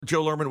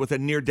Joe Lerman with a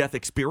near-death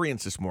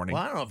experience this morning.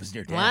 Well, I don't know if it's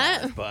near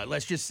death, What? but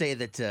let's just say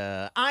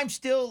that I'm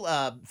still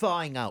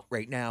thawing out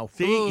right now.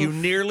 See, you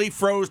nearly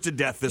froze to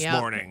death this Yep.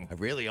 morning. I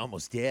really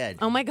almost did.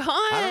 Oh my God.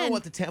 I don't know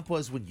what the temp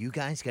was when you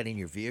guys got in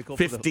your vehicle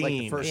for the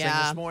 15. first thing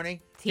Yeah. this morning.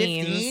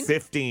 Teens.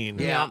 15? 15.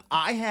 Yeah.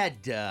 I had,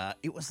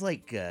 it was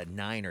like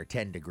 9 or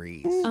 10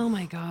 degrees Oh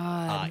my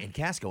God. in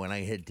Casco, and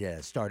I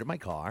had started my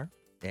car.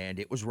 And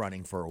it was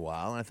running for a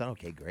while, and I thought,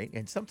 okay, great.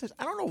 And sometimes,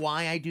 I don't know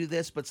why I do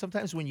this, but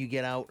sometimes when you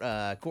get out,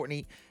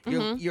 Courtney,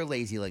 you're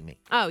lazy like me.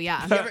 Oh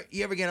yeah.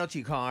 You ever get out to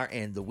your car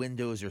and the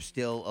windows are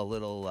still a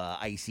little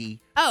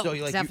icy? Oh, so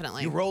you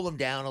definitely. You roll them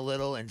down a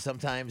little, and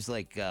sometimes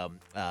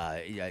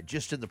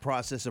just in the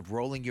process of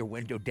rolling your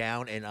window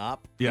down and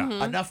up,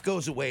 enough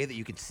goes away that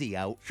you can see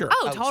out. Sure.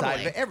 Oh, outside totally.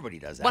 of it. Everybody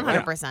does that.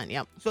 100%.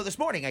 Yep. So this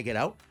morning I get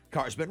out.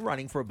 Car's been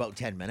running for about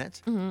 10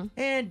 minutes.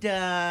 And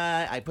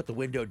I put the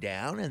window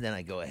down, and then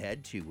I go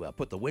ahead to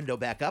put the window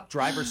back up,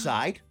 driver's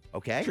side.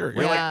 Okay? Sure.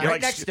 You're like-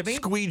 right next to me.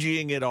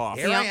 Squeegeeing it off.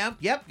 Here Yep. I am.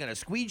 Yep, gonna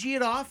squeegee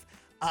it off.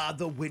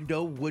 The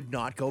window would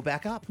not go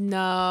back up.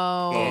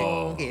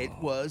 No. It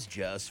was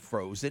just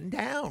frozen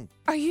down.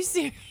 Are you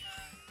serious?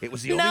 It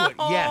was the only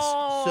one. Yes.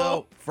 No.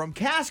 So from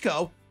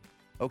Casco,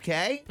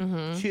 okay,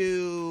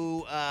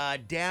 to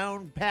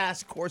down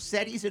past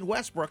Corsetti's in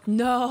Westbrook,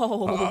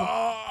 No.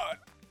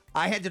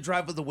 I had to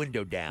drive with the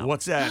window down.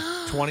 What's that,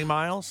 20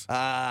 miles?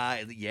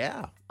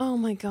 Yeah, Oh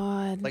my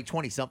God. like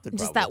 20 something.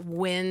 Just probably. that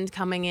wind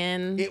coming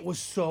in. It was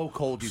so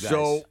cold, you guys.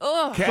 So,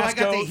 Ugh. So I got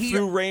Casco the heater-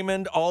 through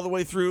Raymond, all the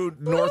way through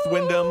North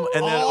Wyndham,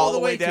 and then all the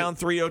way down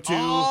 302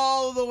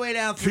 all the way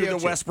down to the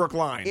 302. Westbrook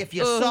line. If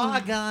you saw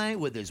a guy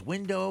with his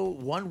one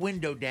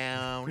window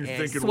down, You're and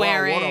thinking,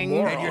 Swearing. wow, what a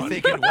moron. and you're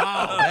thinking,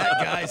 wow,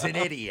 that guy's an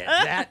idiot.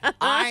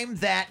 I'm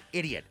that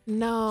idiot.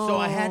 No. So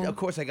I had, of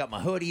course, I got my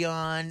hoodie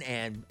on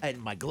and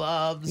my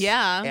gloves.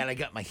 Yeah. And I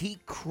got my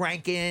heat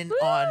cranking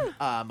on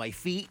my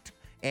feet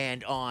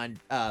and on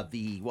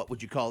what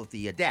would you call it,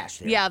 the dash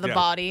there. Yeah, the Yeah.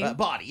 body.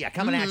 Body, yeah,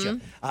 coming at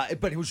you.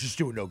 But it was just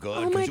doing no good.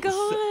 Oh, my 'cause it was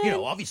so-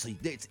 God. obviously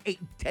it's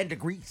 10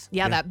 degrees.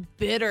 Yeah, that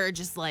bitter,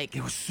 just like.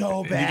 It was so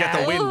And bad. you got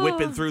the wind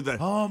whipping through the,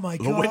 Oh my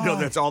the window God.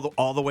 that's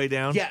all the way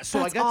down. Yeah, so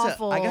That's I got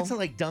awful. to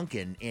like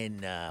Dunkin'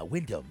 in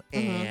Wyndham,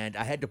 and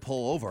I had to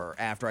pull over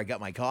after I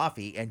got my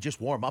coffee and just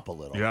warm up a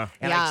little. Yeah.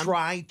 and Yeah. I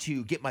tried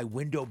to get my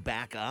window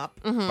back up.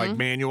 Like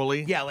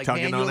manually. Yeah, like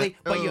tugging manually,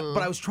 on it.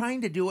 but I was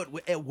trying to do it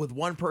with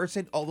one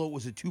person, although it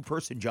was a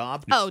 2-person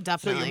job. Oh, So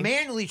definitely. you're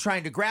manually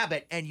trying to grab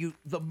it, and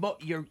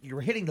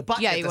you're hitting the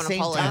button Yeah, at you the wanna same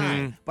pull it.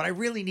 time. But I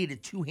really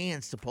needed 2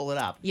 hands to pull it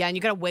up. Yeah, and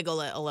you gotta wiggle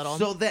it a little.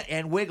 So that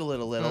and wiggle it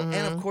a little, and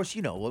of course,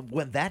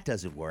 when that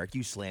doesn't work,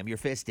 you slam your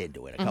fist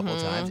into it a couple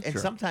of times, and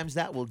sometimes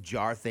that will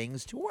jar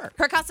things to work.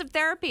 Percussive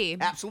therapy.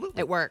 Absolutely,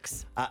 It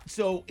works.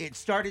 So it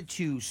started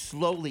to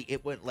slowly.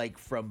 It went like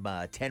from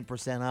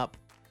 10% up,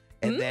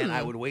 and then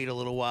I would wait a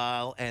little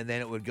while, and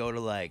then it would go to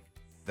like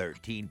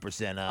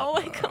 13% up. Oh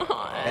my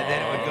God. And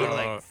then it would go to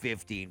like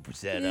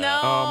 15% No.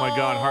 up. Oh my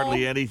God,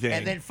 hardly anything.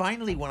 And then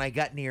finally, when I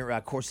got near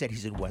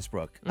Corsetti's in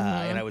Westbrook,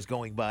 and I was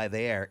going by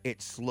there,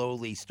 it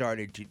slowly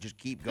started to just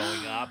keep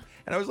going up.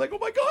 And I was like, oh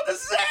my God,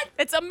 this is it!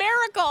 It's a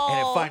miracle. And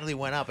it finally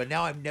went up, and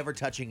now I'm never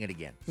touching it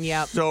again.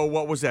 Yep. So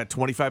what was that,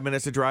 25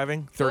 minutes of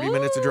driving? 30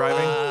 minutes of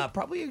driving?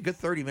 Probably a good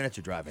 30 minutes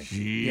of driving.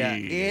 Jeez. Yeah,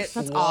 it That's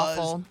was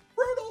awful.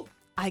 brutal.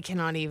 I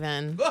cannot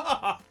even.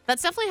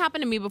 That's definitely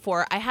happened to me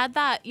before. I had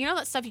that,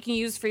 that stuff you can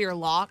use for your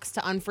locks to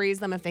unfreeze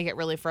them if they get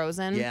really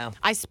frozen. Yeah.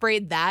 I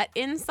sprayed that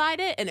inside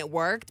it and it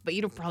worked, but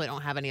you probably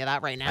don't have any of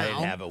that right now. I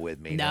didn't have it with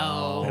me.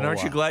 No. And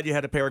aren't you glad you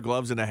had a pair of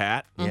gloves and a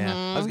hat? Yeah.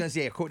 I was going to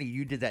say, Courtney,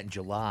 you did that in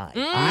July.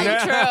 True.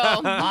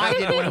 I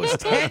did it when it was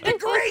 10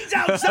 degrees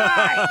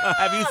outside.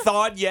 Have you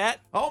thawed yet?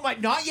 Oh, my,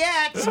 not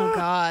yet. Oh,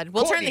 God.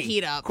 We'll turn the Courtney,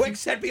 heat up. Quick,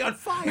 set me on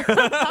fire.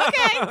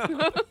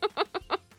 Okay.